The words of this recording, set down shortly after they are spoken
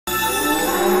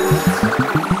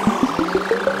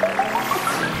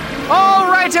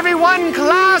everyone,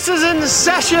 class is in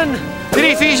session. In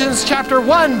Ephesians chapter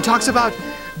 1 talks about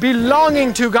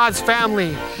belonging to God's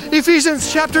family.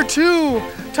 Ephesians chapter 2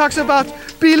 talks about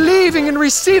believing and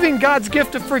receiving God's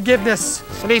gift of forgiveness.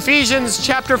 And Ephesians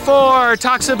chapter 4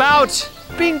 talks about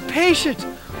being patient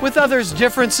with others'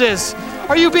 differences.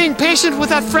 Are you being patient with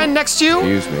that friend next to you?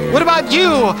 Excuse me. What about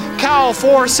you, Cow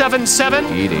 477?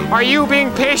 Eating. Are you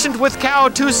being patient with Cow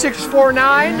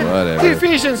 2649? Whatever.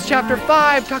 Ephesians chapter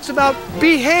 5 talks about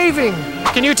behaving.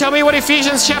 Can you tell me what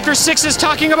Ephesians chapter 6 is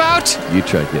talking about? You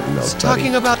try getting those, It's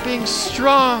talking about being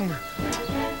strong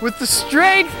with the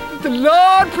strength that the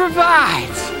Lord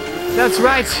provides. That's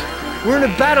right. We're in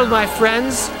a battle, my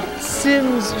friends.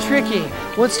 Sin's tricky,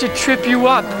 wants to trip you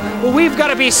up. Well, we've got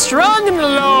to be strong in the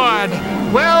Lord.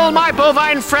 Well, my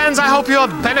bovine friends, I hope you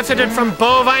have benefited from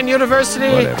Bovine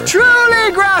University. Whatever.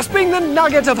 Truly grasping the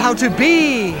nugget of how to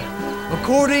be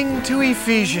according to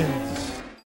Ephesians.